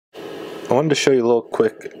I wanted to show you a little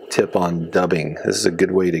quick tip on dubbing. This is a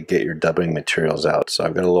good way to get your dubbing materials out. So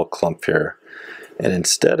I've got a little clump here, and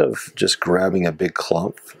instead of just grabbing a big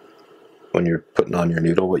clump when you're putting on your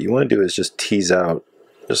noodle, what you want to do is just tease out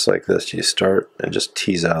just like this. You start and just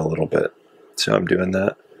tease out a little bit. So I'm doing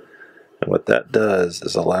that, and what that does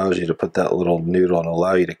is allows you to put that little noodle and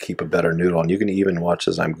allow you to keep a better noodle. And you can even watch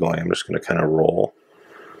as I'm going. I'm just going to kind of roll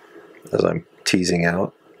as I'm teasing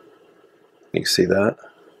out. You see that?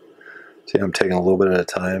 See, I'm taking a little bit at a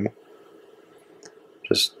time.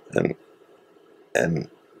 Just and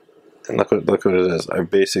look what it is. I've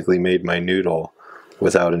basically made my noodle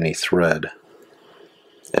without any thread,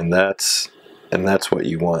 and that's what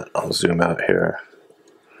you want. I'll zoom out here.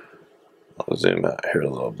 I'll zoom out here a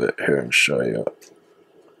little bit here and show you,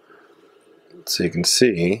 so you can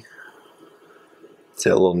see a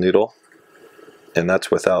little noodle. And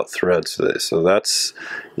that's without threads. So that's,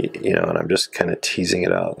 you know, and I'm just kind of teasing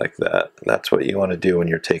it out like that. That's what you want to do when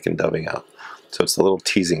you're taking dubbing out. So it's a little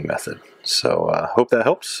teasing method. So hope that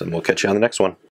helps, and we'll catch you on the next one.